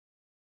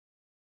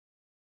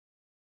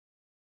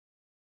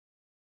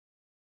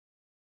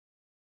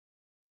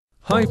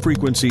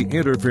High-frequency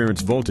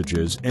interference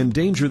voltages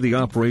endanger the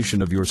operation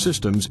of your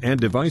systems and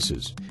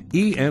devices.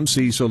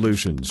 EMC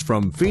solutions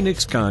from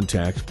Phoenix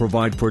Contact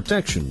provide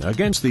protection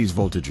against these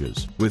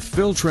voltages with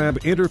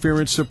Filtrab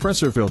interference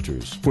suppressor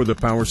filters for the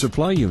power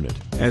supply unit,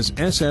 as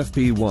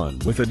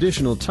SFP1 with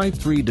additional Type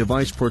 3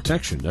 device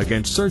protection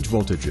against surge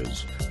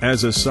voltages,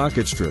 as a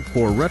socket strip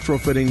for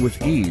retrofitting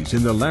with ease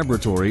in the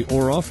laboratory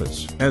or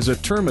office, as a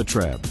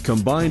Termitrab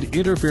combined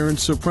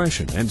interference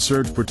suppression and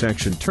surge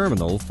protection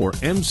terminal for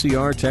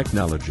MCR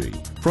technology.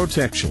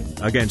 Protection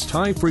against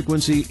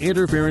high-frequency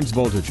interference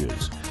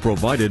voltages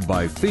provided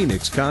by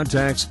Phoenix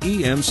Contact's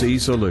EMC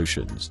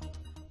solutions.